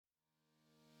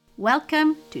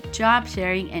Welcome to Job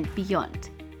Sharing and Beyond,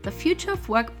 the Future of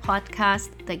Work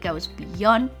podcast that goes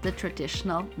beyond the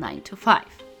traditional 9 to 5.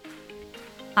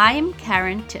 I am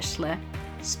Karen Tischler,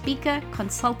 speaker,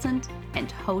 consultant,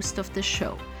 and host of the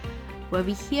show, where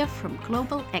we hear from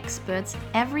global experts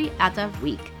every other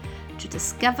week to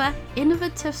discover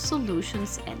innovative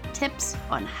solutions and tips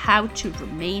on how to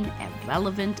remain a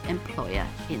relevant employer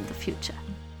in the future.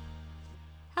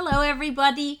 Hello,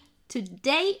 everybody.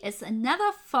 Today is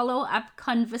another follow-up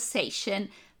conversation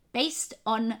based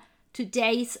on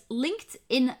today's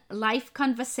LinkedIn live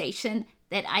conversation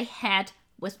that I had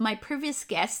with my previous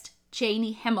guest,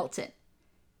 Janie Hamilton.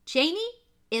 Janie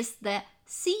is the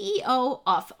CEO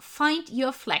of Find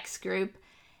Your Flex Group.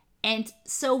 And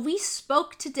so we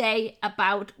spoke today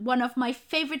about one of my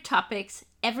favorite topics,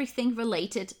 everything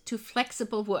related to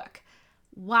flexible work,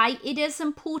 why it is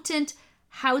important,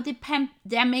 how the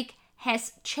pandemic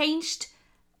has changed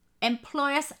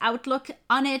employers' outlook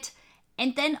on it.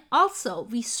 And then also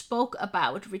we spoke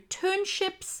about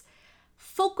returnships,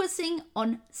 focusing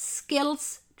on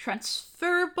skills,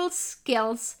 transferable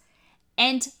skills,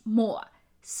 and more.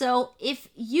 So if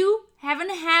you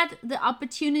haven't had the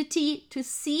opportunity to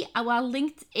see our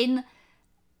LinkedIn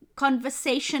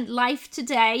conversation live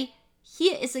today,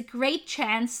 here is a great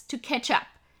chance to catch up.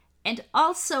 And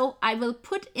also I will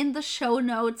put in the show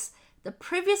notes the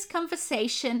previous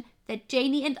conversation that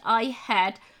Janie and I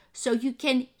had, so you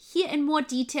can hear in more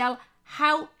detail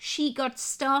how she got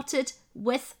started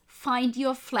with Find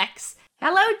Your Flex.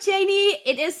 Hello, Janie.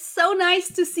 It is so nice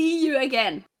to see you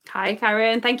again. Hi,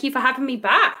 Karen. Thank you for having me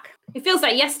back. It feels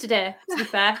like yesterday, to be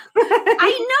fair.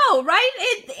 I know, right?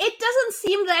 It doesn't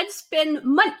seem that it's been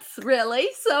months, really.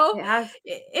 So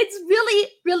it's really,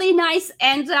 really nice.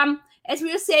 And as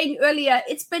we were saying earlier,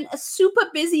 it's been a super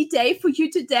busy day for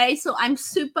you today. So I'm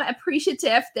super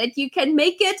appreciative that you can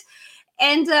make it.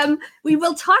 And we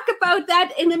will talk about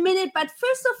that in a minute. But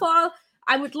first of all,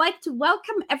 I would like to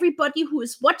welcome everybody who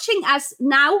is watching us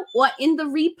now or in the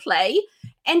replay.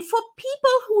 And for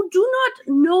people who do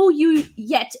not know you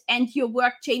yet and your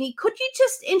work, Janie, could you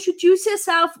just introduce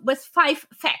yourself with 5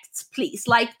 facts, please,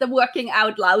 like the working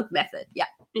out loud method?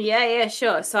 Yeah,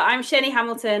 sure. So I'm Shani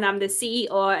Hamilton. I'm the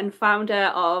CEO and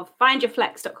founder of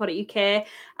findyourflex.co.uk,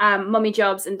 Mummy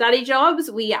Jobs and Daddy Jobs.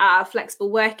 We are a flexible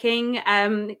working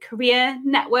career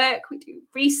network. We do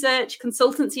research,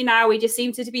 consultancy now. We just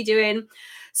seem to be doing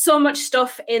so much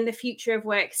stuff in the future of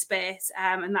workspace,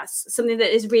 and that's something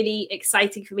that is really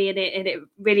exciting for me, and it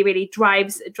really, really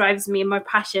drives me and my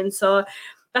passion. So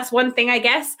that's one thing, I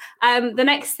guess. The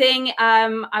next thing,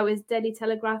 I was Daily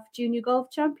Telegraph Junior Golf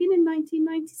Champion in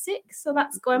 1996. So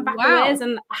that's going back a ways,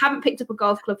 and I haven't picked up a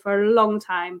golf club for a long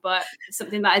time, but it's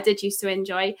something that I did used to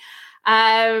enjoy.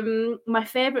 My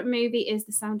favorite movie is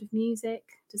The Sound of Music.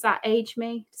 Does that age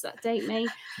me? Does that date me?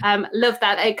 Love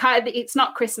that. It's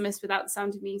not Christmas without The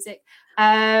Sound of Music.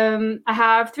 I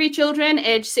have 3 children,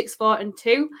 aged 6, 4, and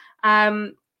 2.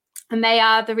 And they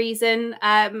are the reason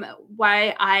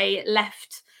why I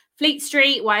left Fleet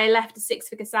Street, why I left a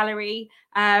 6-figure salary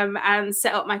and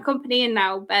set up my company, and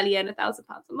now barely earn £1,000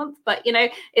 a month. But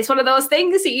it's one of those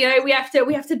things. We have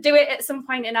to do it at some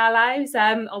point in our lives,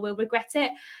 or we'll regret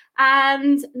it.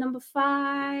 And number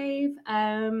 5,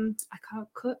 I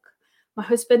can't cook. My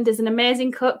husband is an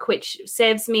amazing cook, which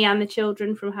saves me and the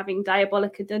children from having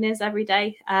diabolical dinners every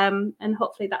day. And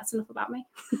hopefully that's enough about me.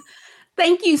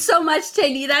 Thank you so much,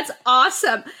 Janie. That's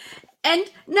awesome. And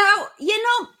now,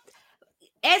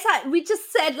 as we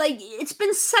just said, it's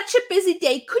been such a busy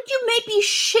day. Could you maybe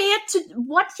share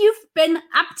what you've been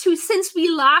up to since we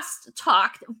last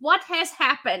talked? What has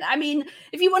happened? I mean,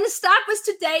 if you want to start with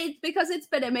today, because it's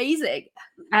been amazing.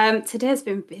 Today has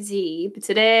been busy.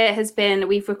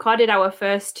 We've recorded our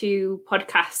first 2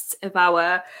 podcasts of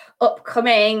our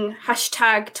upcoming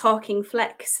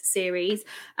 #TalkingFlex series.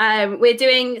 We're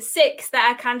doing 6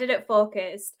 that are candidate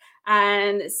focused,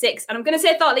 and 6, and I'm going to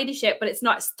say thought leadership, but it's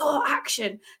not. It's thought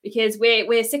action, because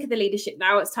we're sick of the leadership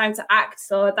now. It's time to act.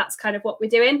 So that's kind of what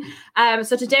we're doing.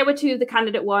 So today we're 2 of the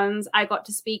candidate ones. I got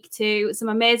to speak to some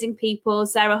amazing people.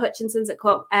 Sarah Hutchin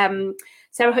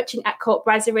at Court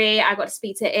Brasserie. I got to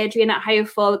speak to Adrian at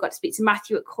Hireful. I got to speak to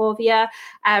Matthew at Corvia.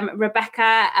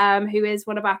 Rebecca, who is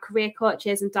one of our career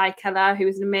coaches, and Di Keller, who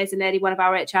is an amazing lady, one of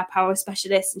our HR power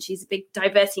specialists, and she's a big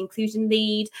diversity inclusion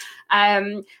lead.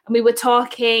 And we were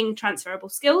talking transferable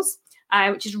skills,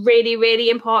 which is really, really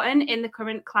important in the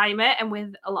current climate, and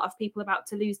with a lot of people about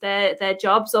to lose their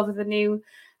jobs over the new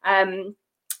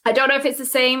I don't know if it's the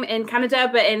same in Canada,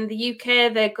 but in the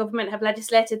UK, the government have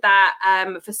legislated that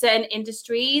for certain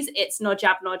industries, it's no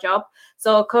jab, no job.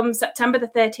 So come September the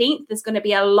 13th, there's going to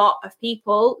be a lot of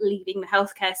people leaving the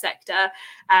healthcare sector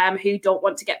who don't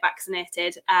want to get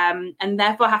vaccinated and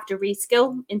therefore have to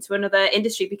reskill into another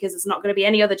industry because there's not going to be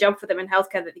any other job for them in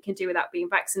healthcare that they can do without being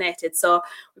vaccinated. So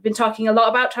we've been talking a lot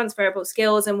about transferable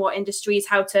skills and what industries,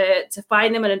 how to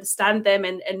find them and understand them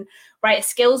and write a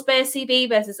skills-based CV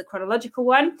versus a chronological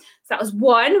one. So that was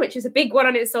one, which is a big one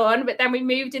on its own. But then we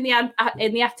moved in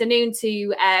the afternoon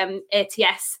to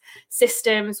ATS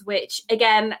systems, which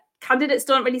again, candidates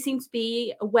don't really seem to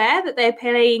be aware that they're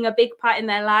playing a big part in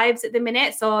their lives at the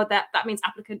minute. So that means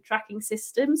applicant tracking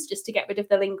systems, just to get rid of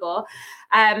the lingo.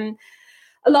 A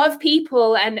lot of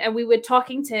people, and we were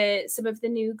talking to some of the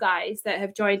new guys that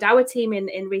have joined our team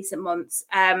in recent months,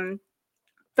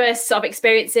 first sort of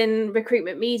experience in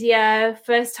recruitment media,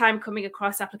 first time coming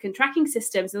across applicant tracking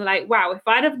systems. And they're like, wow, if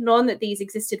I'd have known that these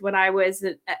existed when I was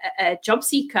a job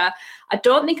seeker, I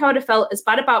don't think I would have felt as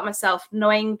bad about myself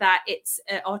knowing that it's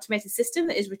an automated system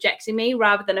that is rejecting me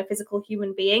rather than a physical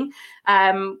human being,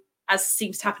 as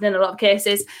seems to happen in a lot of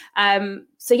cases.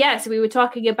 So we were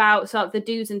talking about sort of the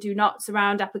do's and do nots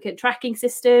around applicant tracking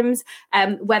systems,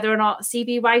 whether or not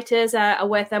CV writers are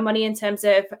worth their money in terms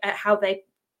of how they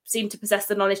seem to possess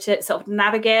the knowledge to sort of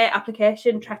navigate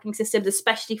application tracking systems,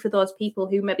 especially for those people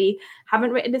who maybe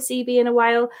haven't written a CV in a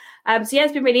while. It's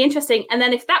been really interesting. And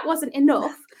then if that wasn't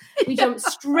enough, we jumped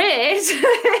straight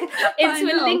into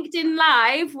a LinkedIn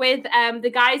Live with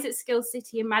the guys at Skills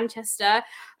City in Manchester,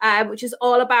 which is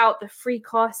all about the free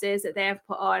courses that they have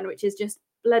put on, which is just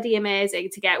bloody amazing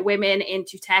to get women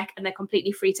into tech, and they're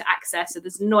completely free to access. So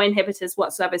there's no inhibitors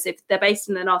whatsoever. So if they're based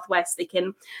in the Northwest, they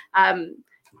can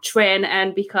train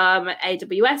and become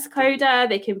AWS coder.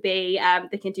 They can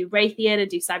do Raytheon and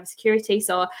do cybersecurity.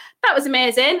 So that was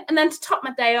amazing. And then to top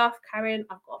my day off, Karen,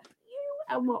 I've got you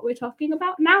and what we're talking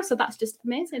about now. So that's just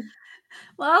amazing.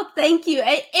 Well, thank you.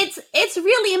 It's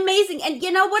really amazing. And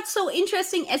you know what's so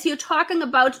interesting as you're talking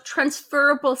about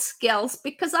transferable skills,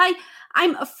 because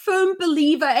I'm a firm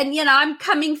believer, and I'm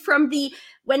coming from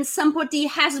when somebody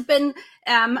has been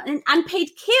an unpaid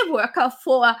care worker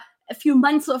for a few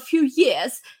months or a few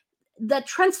years, the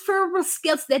transferable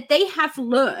skills that they have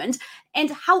learned and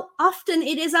how often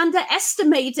it is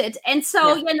underestimated. And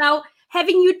so,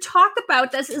 having you talk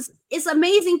about this is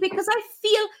amazing, because I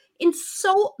feel in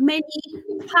so many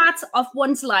parts of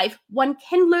one's life, one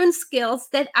can learn skills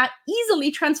that are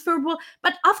easily transferable,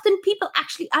 but often people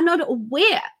actually are not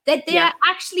aware that they are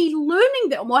actually learning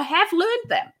them or have learned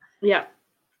them.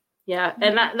 Yeah,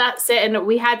 and that's it. And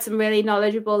we had some really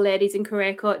knowledgeable ladies and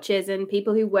career coaches and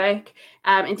people who work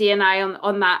in D&I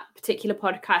on that particular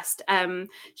podcast,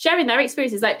 sharing their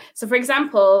experiences. So for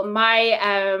example,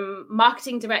 my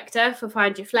marketing director for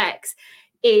Find Your Flex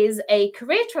is a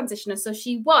career transitioner. So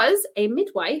she was a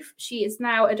midwife. She is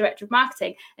now a director of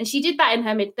marketing, and she did that in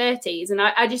her mid-30s. And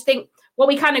I just think what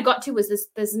we kind of got to was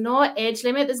there's no age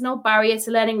limit. There's no barrier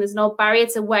to learning. There's no barrier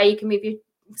to where you can move your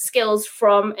skills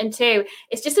from and to.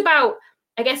 It's just about,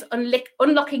 I guess,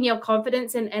 unlocking your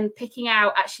confidence and picking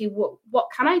out actually what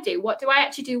can I do? What do I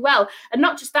actually do well? And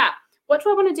not just that, what do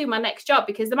I want to do in my next job?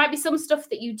 Because there might be some stuff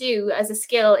that you do as a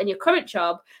skill in your current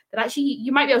job that actually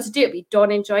you might be able to do it, but you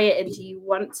don't enjoy it, and you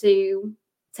want to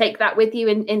take that with you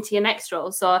into your next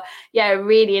role. So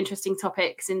really interesting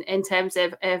topics in terms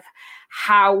of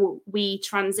how we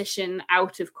transition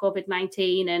out of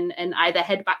COVID-19 and either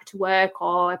head back to work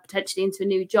or potentially into a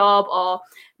new job, or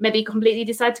maybe completely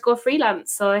decide to go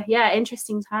freelance. So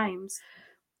interesting times.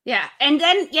 Yeah. And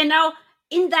then,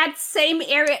 in that same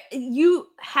area, you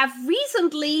have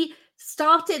recently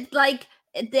started,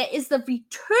 there is the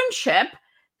returnship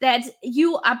that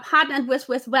you are partnered with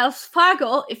Wells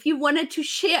Fargo. If you wanted to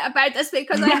share about this,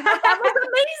 because I thought that was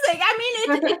amazing. I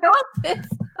mean, it all fits.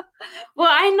 Well,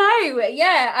 I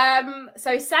know.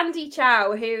 So Sandy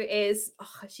Chow, who is,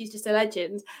 she's just a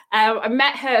legend. I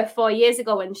met her 4 years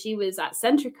ago when she was at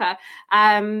Centrica,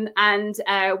 and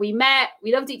we met.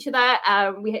 We loved each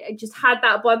other. We just had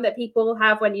that bond that people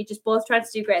have when you just both try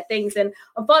to do great things. And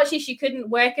unfortunately, she couldn't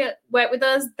work with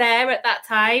us there at that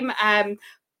time.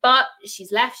 But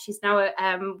she's left. She's now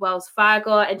at Wells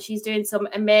Fargo, and she's doing some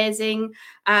amazing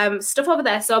stuff over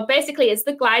there. So basically, it's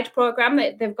the Glide program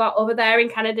that they've got over there in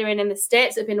Canada and in the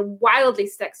States. It's been wildly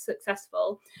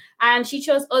successful. And she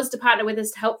chose us to partner with us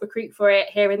to help recruit for it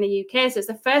here in the UK. So it's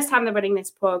the first time they're running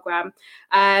this program.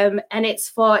 And it's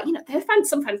for, they've found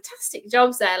some fantastic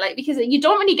jobs there, because you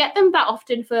don't really get them that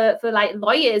often for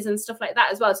lawyers and stuff like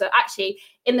that as well. So actually,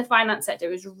 in the finance sector.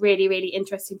 It was really, really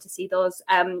interesting to see those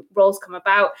roles come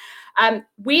about.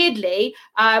 Weirdly,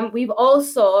 we've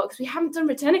also, because we haven't done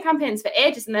returner campaigns for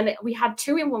ages, and then we had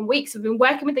 2 in 1 week. So we've been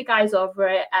working with the guys over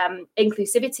at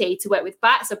Inclusivity to work with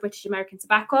BAT, so British American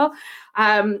Tobacco.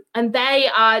 And they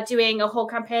are doing a whole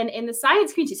campaign in the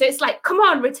science community. So it's like, come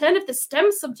on, return of the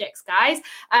STEM subjects, guys.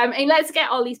 And let's get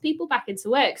all these people back into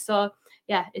work. So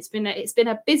yeah, it's been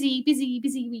a busy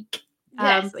week.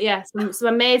 Yes. But yeah, some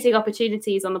amazing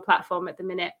opportunities on the platform at the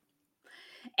minute.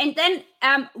 And then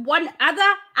one other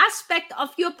aspect of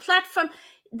your platform,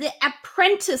 the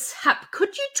Apprentice Hub.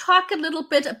 Could you talk a little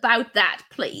bit about that,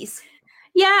 please?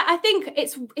 Yeah, I think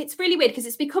it's really weird because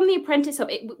it's become the Apprentice Hub.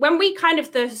 When we kind of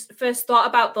first thought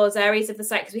about those areas of the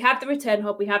site, because we have the Return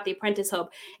Hub, we have the Apprentice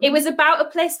Hub, it was about a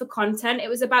place for content. It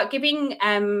was about giving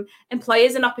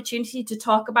employers an opportunity to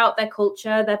talk about their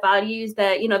culture, their values,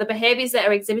 the behaviours that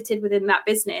are exhibited within that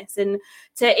business, and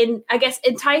to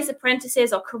entice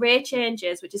apprentices or career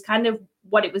changers, which is kind of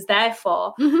what it was there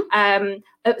for,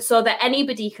 so that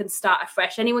anybody can start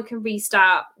afresh, anyone can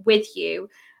restart with you.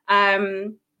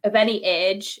 Of any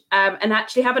age, and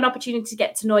actually have an opportunity to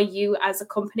get to know you as a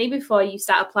company before you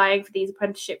start applying for these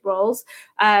apprenticeship roles.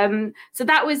 So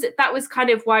that was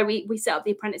kind of why we set up the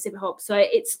Apprenticeship Hub. So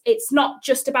it's not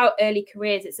just about early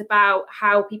careers, it's about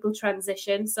how people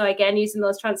transition. So again, using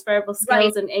those transferable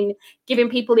skills, right, and giving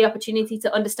people the opportunity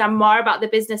to understand more about the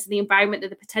business and the environment that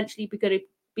they're potentially going to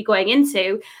be going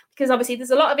into, because obviously there's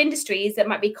a lot of industries that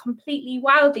might be completely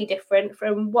wildly different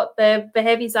from what the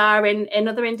behaviors are in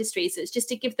other industries. So it's just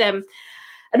to give them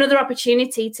another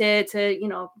opportunity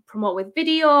to promote with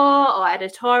video or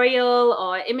editorial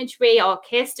or imagery or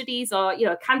case studies or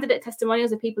candidate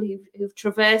testimonials of people who've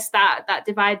traversed that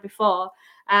divide before,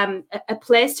 a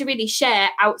place to really share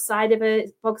outside of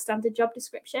a bog standard job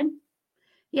description.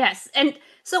 Yes, and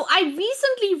so I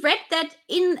recently read that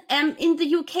in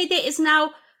the UK there is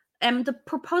now the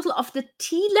proposal of the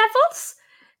T levels,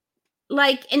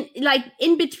 like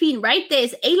in between, right? There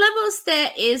is A levels,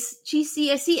 there is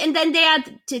GCSE, and then there are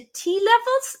the T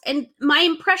levels. And my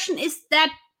impression is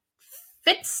that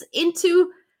fits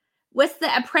into with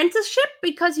the apprenticeship,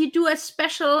 because you do a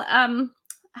special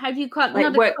how do you call it?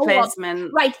 Like work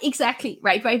placement, right? Exactly,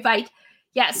 right.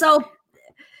 Yeah, so.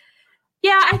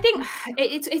 Yeah, I think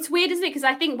it's weird, isn't it? Because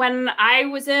I think when I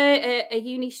was a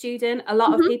uni student, a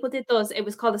lot of people did those. It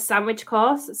was called a sandwich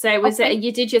course. So it was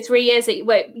you did your 3 years. It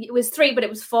was 3, but it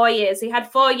was 4 years. So you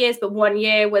had 4 years, but 1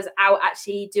 year was out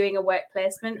actually doing a work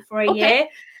placement for a year.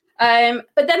 But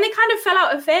then they kind of fell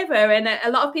out of favour, and a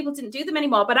lot of people didn't do them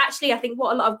anymore. But actually, I think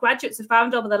what a lot of graduates have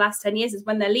found over the last 10 years is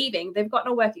when they're leaving, they've got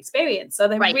no work experience. So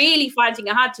they're really finding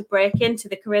it hard to break into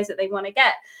the careers that they want to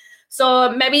get.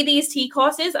 So maybe these T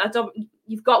courses,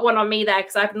 you've got one on me there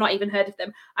because I've not even heard of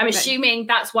them. I'm assuming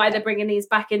that's why they're bringing these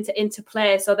back into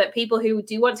play, so that people who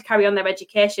do want to carry on their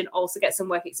education also get some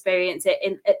work experience at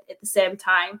the same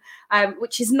time,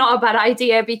 which is not a bad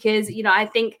idea, because, I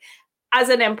think as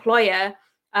an employer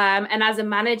and as a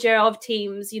manager of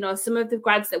teams, some of the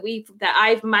grads that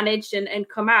I've managed and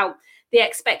come out, the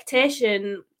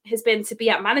expectation has been to be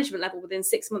at management level within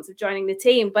 6 months of joining the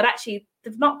team, but actually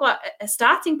they've not got a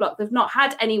starting block. They've not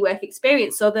had any work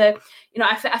experience. So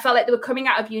I felt like they were coming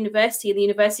out of university, and the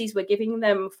universities were giving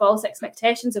them false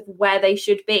expectations of where they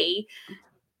should be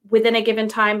within a given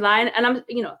timeline. And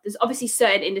there's obviously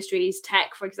certain industries,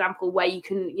 tech, for example, where you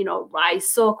can,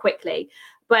 rise so quickly.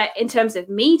 But in terms of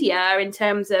media, in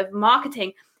terms of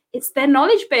marketing, it's their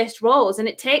knowledge-based roles, and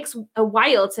it takes a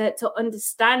while to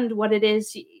understand what it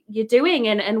is you're doing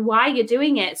and why you're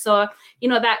doing it. So,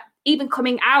 that even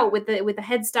coming out with the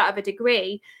head start of a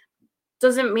degree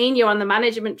doesn't mean you're on the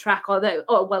management track,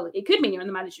 it could mean you're on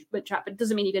the management track, but it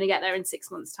doesn't mean you're going to get there in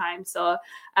 6 months' time. So,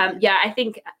 I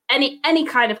think any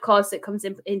kind of course that comes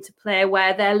into play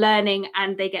where they're learning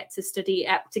and they get to study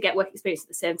to get work experience at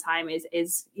the same time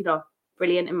is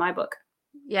brilliant in my book.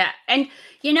 Yeah. And,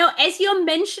 as you're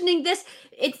mentioning this,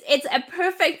 it's a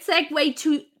perfect segue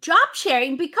to job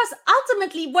sharing, because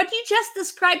ultimately what you just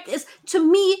described is, to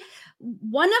me,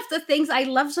 one of the things I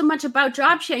love so much about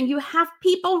job sharing. You have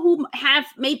people who have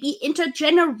maybe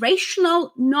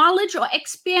intergenerational knowledge or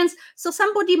experience. So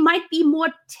somebody might be more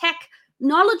tech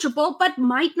knowledgeable, but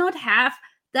might not have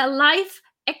the life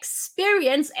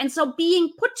experience. And so being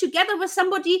put together with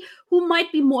somebody who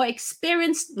might be more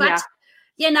experienced, but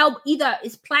either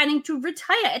is planning to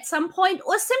retire at some point,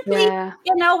 or simply,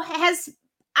 has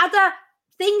other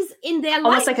things in their life.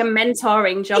 Almost like a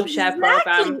mentoring job share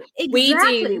program.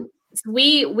 Exactly.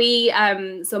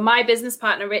 So my business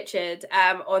partner Richard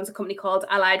owns a company called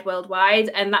Allied Worldwide,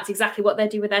 and that's exactly what they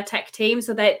do with their tech team.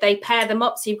 So they pair them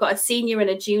up. So you've got a senior and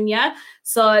a junior.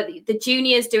 So the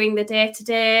junior is doing the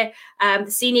day-to-day.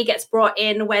 The senior gets brought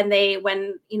in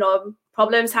when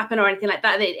problems happen or anything like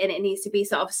that, and it needs to be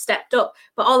sort of stepped up.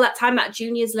 But all that time, that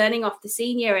junior is learning off the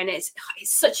senior, and it's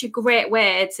such a great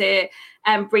way to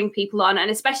bring people on, and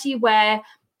especially where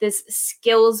there's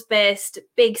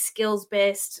big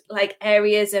skills-based like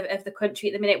areas of the country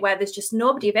at the minute where there's just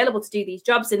nobody available to do these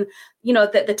jobs. And,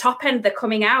 the top end, they're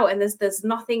coming out and there's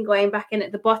nothing going back in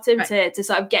at the bottom to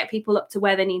sort of get people up to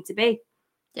where they need to be.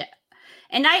 Yeah.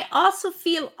 And I also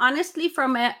feel, honestly,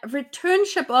 from a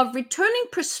returning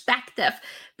perspective,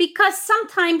 because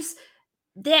sometimes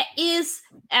there is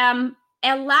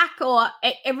a lack or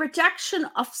a reduction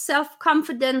of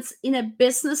self-confidence in a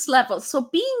business level. So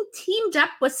being teamed up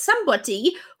with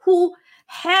somebody who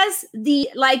has the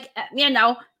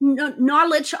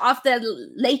knowledge of the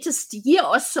latest year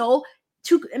or so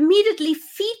to immediately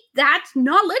feed that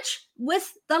knowledge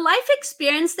with the life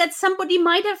experience that somebody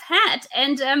might have had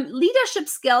and leadership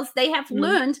skills they have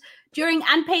learned during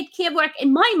unpaid care work.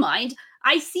 In my mind,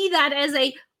 I see that as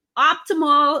a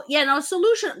optimal,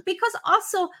 solution, because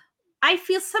also I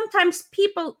feel sometimes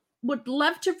people would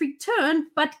love to return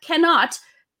but cannot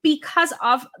because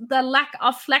of the lack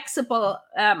of flexible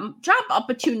job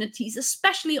opportunities,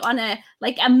 especially on a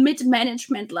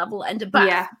mid-management level and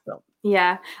above.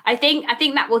 Yeah, I think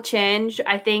that will change.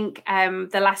 I think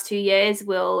the last 2 years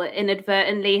will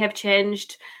inadvertently have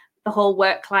changed the whole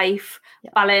work-life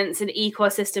balance and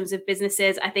ecosystems of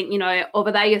businesses. I think,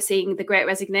 over there you're seeing the Great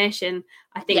Resignation.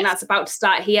 I think that's about to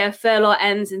start here. Furlough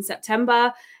ends in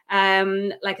September.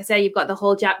 Like I said, you've got the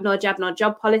whole no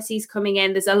job policies coming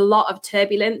in. There's a lot of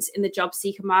turbulence in the job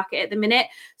seeker market at the minute.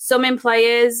 Some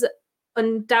employers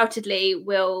undoubtedly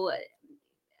will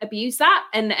abuse that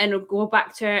and go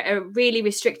back to a really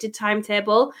restricted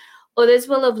timetable. Others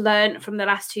will have learned from the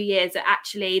last 2 years that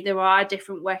actually there are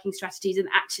different working strategies, and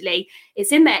actually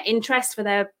it's in their interest for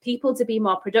their people to be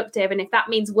more productive. And if that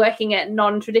means working at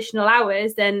non-traditional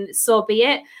hours, then so be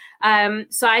it.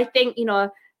 So I think,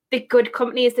 the good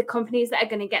companies, the companies that are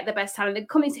going to get the best talent, the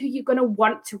companies who you're going to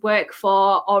want to work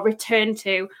for or return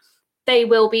to,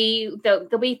 they'll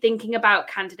be thinking about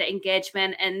candidate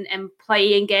engagement and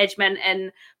employee engagement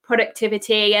and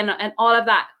productivity and all of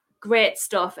that great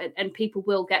stuff, and people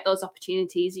will get those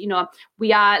opportunities.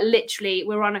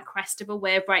 We're on a crest of a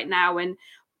wave right now, and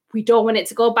we don't want it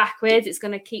to go backwards. It's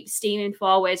going to keep steaming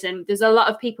forwards, and there's a lot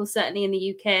of people certainly in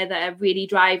the UK that are really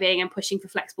driving and pushing for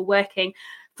flexible working.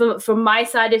 From my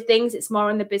side of things, it's more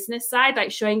on the business side,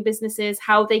 like showing businesses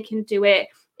how they can do it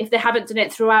if they haven't done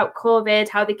it throughout COVID,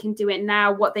 how they can do it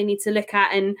now, what they need to look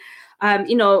at, and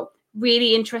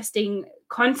really interesting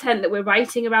content that we're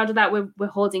writing around that. We're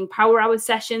holding power hour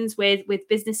sessions with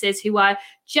businesses who are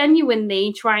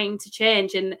genuinely trying to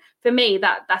change, and for me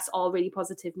that's all really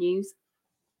positive news.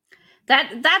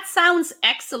 That sounds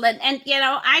excellent, and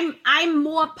I'm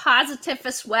more positive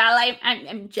as well.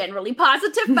 I'm generally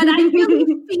positive, but I really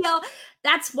feel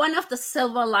that's one of the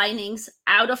silver linings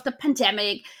out of the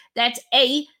pandemic, that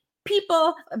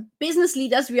business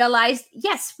leaders realized,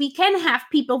 yes, we can have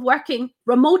people working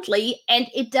remotely and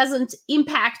it doesn't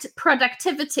impact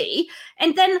productivity.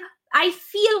 And then I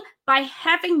feel by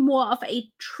having more of a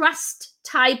trust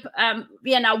type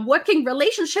working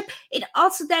relationship, it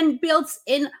also then builds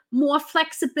in more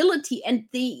flexibility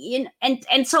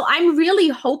and so I'm really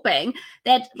hoping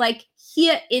that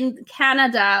here in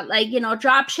Canada,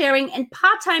 job sharing and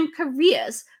part-time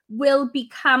careers will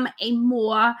become a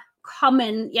more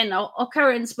common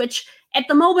occurrence, which at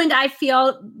the moment I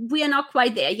feel we are not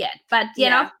quite there yet, but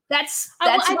that's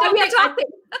why we are talking.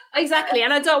 Exactly.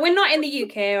 And we're not in the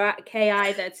UK or UK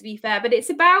either, to be fair, but it's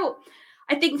about,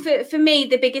 I think for me,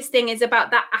 the biggest thing is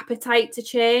about that appetite to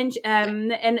change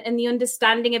and the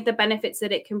understanding of the benefits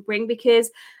that it can bring.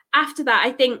 Because after that,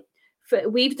 I think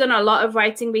we've done a lot of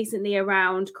writing recently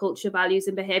around culture, values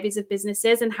and behaviors of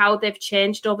businesses and how they've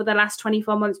changed over the last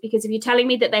 24 months. Because if you're telling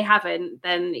me that they haven't,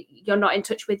 then you're not in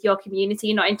touch with your community,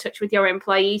 you're not in touch with your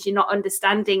employees, you're not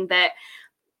understanding that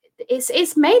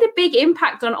it's made a big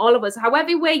impact on all of us.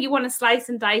 However way you want to slice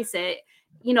and dice it,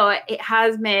 it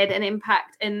has made an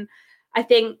impact. And I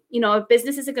think,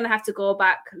 businesses are going to have to go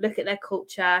back, look at their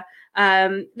culture,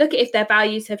 look at if their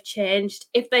values have changed.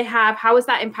 If they have, how has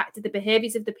that impacted the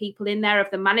behaviors of the people in there, of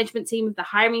the management team, of the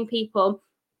hiring people?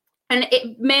 And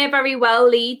it may very well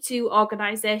lead to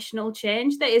organizational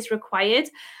change that is required,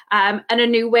 and a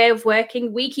new way of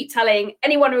working. We keep telling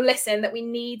anyone who listen that we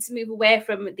need to move away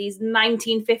from these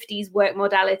 1950s work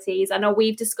modalities. I know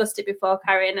we've discussed it before,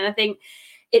 Karen, and I think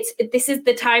this is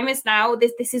the time is now.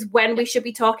 This is when we should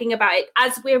be talking about it,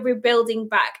 as we're rebuilding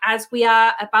back, as we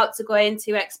are about to go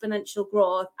into exponential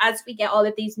growth, as we get all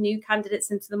of these new candidates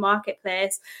into the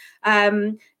marketplace,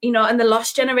 and the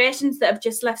lost generations that have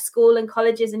just left school and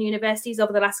colleges and universities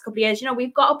over the last couple of years.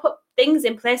 We've got to put things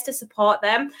in place to support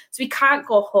them. So we can't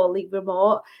go wholly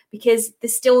remote, because they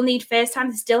still need face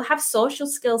time. They still have social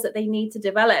skills that they need to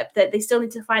develop, that they still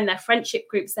need to find their friendship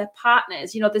groups, their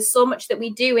partners. There's so much that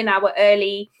we do in our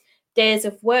early days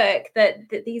of work that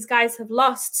these guys have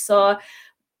lost. So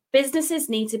businesses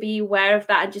need to be aware of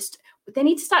that, and they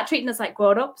need to start treating us like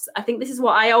grown-ups. I think this is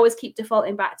what I always keep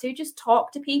defaulting back to. Just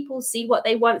talk to people, see what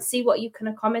they want, see what you can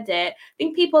accommodate. I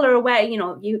think people are aware,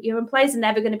 your employees are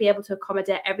never going to be able to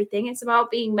accommodate everything. It's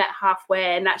about being met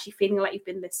halfway and actually feeling like you've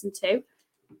been listened to.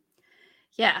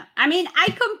 Yeah, I mean, I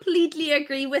completely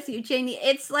agree with you, Janie.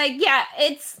 It's like, yeah,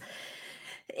 I'm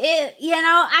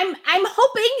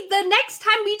hoping the next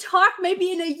time we talk,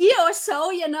 maybe in a year or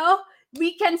so,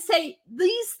 we can say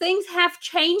these things have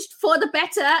changed for the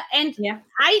better. And yeah,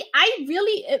 I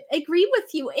really agree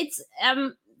with you. It's,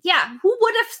 who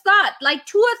would have thought like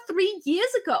 2 or 3 years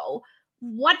ago,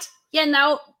 what,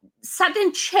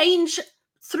 sudden change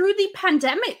through the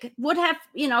pandemic would have,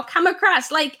 come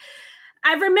across. Like,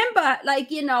 I remember, like,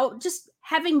 just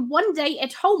having one day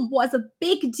at home was a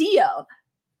big deal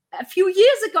a few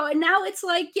years ago. And now it's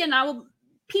like,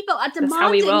 people are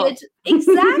demanding it.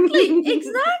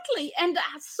 Exactly. And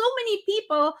so many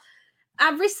people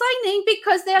are resigning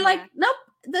because they're like, nope,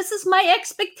 this is my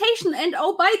expectation. And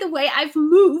oh, by the way, I've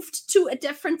moved to a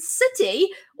different city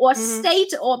or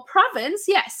state or province.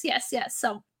 Yes.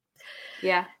 So,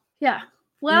 yeah.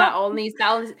 Well, that all needs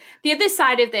the other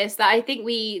side of this that I think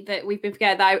we've been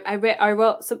forgetting. That I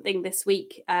wrote something this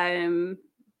week.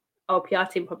 Our PR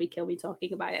team probably kill me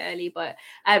talking about it early, but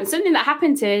something that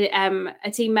happened to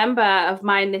a team member of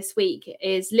mine this week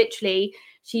is literally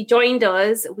she joined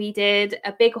us. We did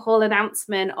a big whole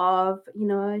announcement of,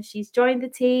 she's joined the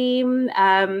team.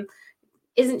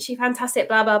 Isn't she fantastic?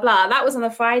 Blah, blah, blah. That was on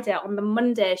a Friday. On the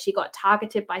Monday, she got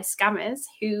targeted by scammers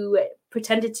who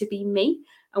pretended to be me.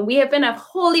 And we have been a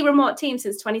wholly remote team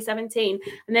since 2017.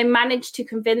 And they managed to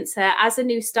convince her, as a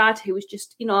new starter who was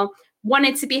just,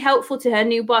 wanted to be helpful to her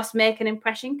new boss, make an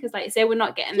impression, because like I say, we're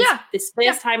not getting this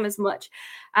first time as much.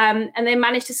 And they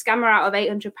managed to scam her out of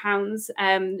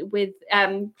 £800 with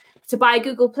to buy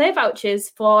Google Play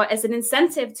vouchers as an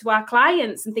incentive to our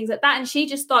clients and things like that. And she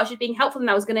just thought she'd been helpful and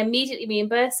I was going to immediately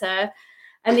reimburse her.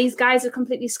 And these guys are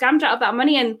completely scammed out of that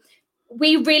money. And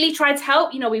we really tried to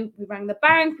help. We rang the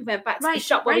bank, we went back to the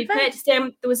shop where we purchased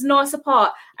them. There was no support.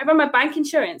 I run my bank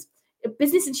insurance.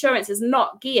 Business insurance is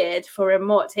not geared for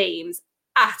remote teams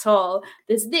at all.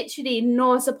 There's literally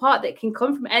no support that can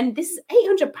come from it. And this is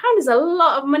 £800 is a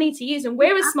lot of money to use. And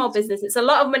we're a small business. It's a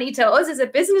lot of money to us as a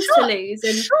business to lose.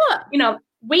 And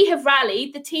we have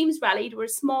rallied, the team's rallied. We're a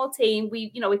small team.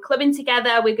 We're clubbing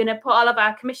together. We're going to put all of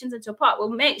our commissions into a pot. We'll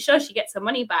make sure she gets her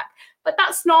money back. But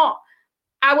that's not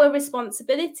our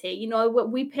responsibility.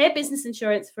 We pay business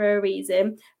insurance for a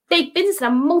reason. Big businesses are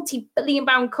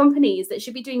multi-billion-pound companies that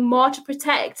should be doing more to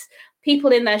protect people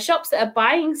in their shops that are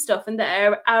buying stuff and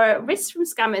that are at risk from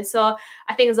scammers. So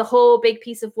I think there's a whole big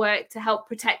piece of work to help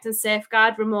protect and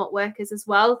safeguard remote workers as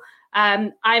well.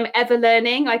 I'm ever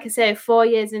learning, like I say, 4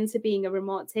 years into being a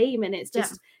remote team, and it's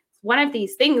just one of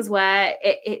these things where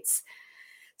it's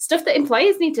stuff that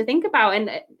employers need to think about. And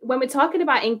when we're talking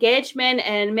about engagement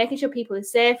and making sure people are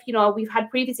safe, we've had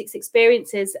previous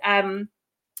experiences.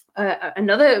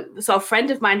 Another sort of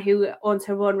friend of mine who owns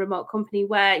her own remote company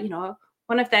where,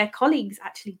 one of their colleagues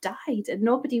actually died and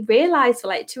nobody realized for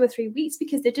like 2 or 3 weeks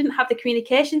because they didn't have the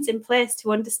communications in place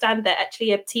to understand that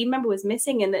actually a team member was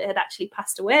missing and that had actually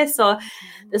passed away. So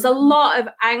there's a lot of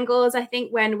angles, I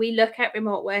think, when we look at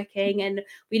remote working and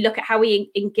we look at how we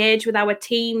engage with our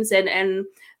teams and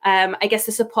I guess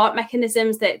the support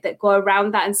mechanisms that go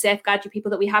around that and safeguard your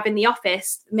people that we have in the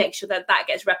office, make sure that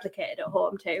gets replicated at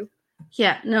home too.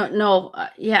 Yeah, no.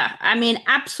 I mean,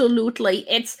 absolutely.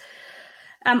 It's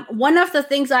one of the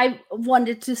things I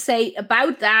wanted to say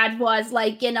about that was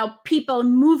like, people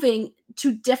moving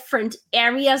to different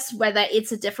areas, whether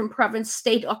it's a different province,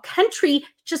 state, or country,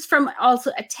 just from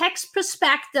also a tax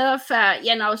perspective,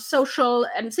 social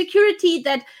security,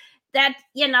 that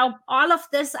all of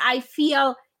this I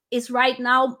feel is right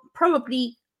now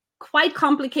probably quite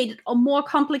complicated or more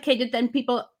complicated than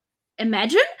people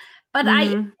imagine. But I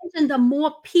imagine the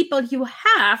more people you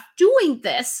have doing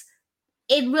this,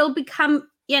 it will become,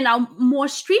 more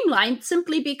streamlined,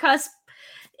 simply because,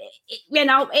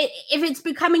 if it's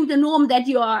becoming the norm that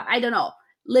you are, I don't know,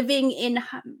 living in,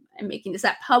 I'm making this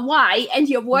up, Hawaii, and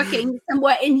you're working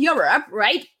somewhere in Europe,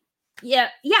 right? Yeah.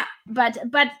 But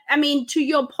I mean, to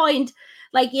your point,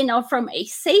 like, from a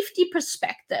safety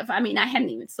perspective, I mean, I hadn't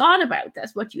even thought about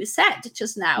this, what you said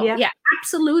just now. Yeah,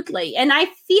 absolutely. And I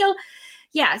feel,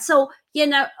 so,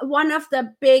 one of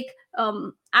the big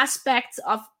aspects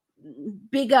of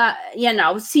bigger,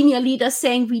 senior leaders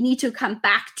saying we need to come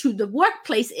back to the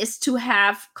workplace is to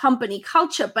have company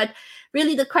culture. But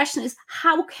really the question is,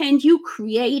 how can you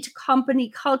create company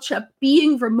culture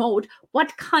being remote?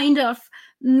 What kind of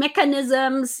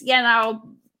mechanisms,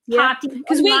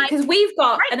 because we've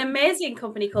got an amazing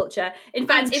company culture. In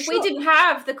fact, if we didn't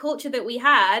have the culture that we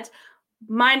had,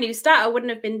 my new starter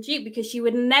wouldn't have been due, because she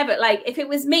would never, like, if it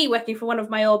was me working for one of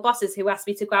my old bosses who asked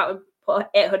me to go out and put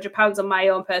 £800 on my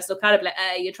own personal card, I'd be like,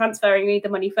 you're transferring me the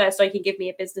money first so you can give me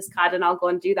a business card and I'll go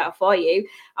and do that for you.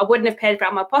 I wouldn't have paid for it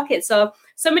out of my pocket. So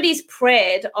somebody's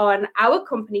preyed on our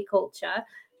company culture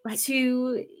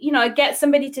to, get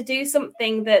somebody to do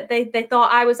something that they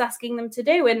thought I was asking them to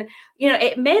do. And,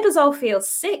 it made us all feel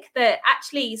sick that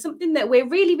actually something that we're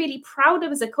really, really proud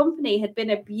of as a company had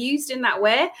been abused in that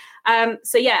way.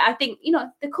 So, I think,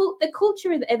 the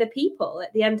culture are the people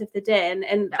at the end of the day.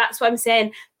 And that's why I'm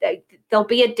saying that there'll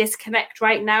be a disconnect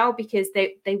right now, because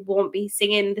they won't be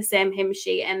singing the same hymn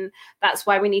sheet. And that's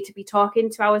why we need to be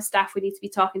talking to our staff. We need to be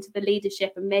talking to the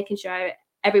leadership and making sure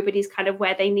everybody's kind of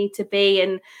where they need to be,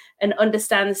 and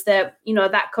understands that,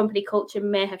 that company culture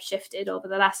may have shifted over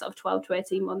the last sort of 12 to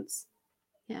 18 months.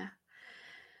 Yeah.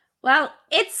 Well,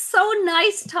 it's so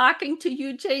nice talking to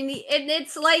you, Janie. And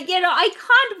it's like, I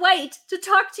can't wait to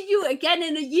talk to you again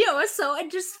in a year or so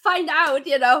and just find out,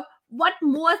 what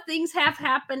more things have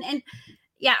happened. And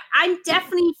I'm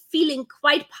definitely feeling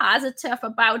quite positive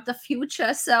about the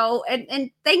future. So,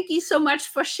 and thank you so much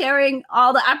for sharing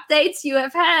all the updates you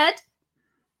have had.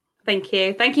 Thank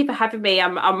you. Thank you for having me.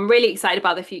 I'm really excited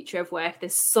about the future of work.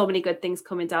 There's so many good things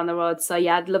coming down the road. So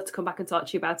I'd love to come back and talk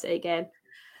to you about it again.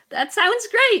 That sounds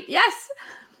great. Yes.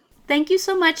 Thank you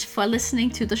so much for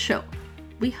listening to the show.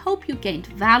 We hope you gained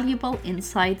valuable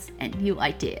insights and new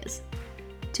ideas.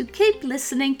 To keep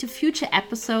listening to future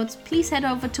episodes, please head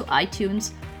over to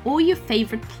iTunes or your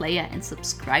favorite player and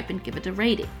subscribe and give it a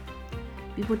rating.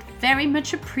 We would very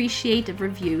much appreciate a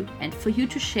review and for you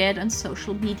to share it on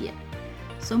social media,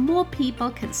 so more people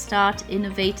can start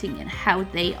innovating in how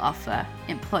they offer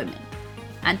employment.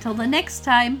 Until the next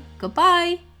time,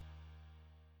 goodbye!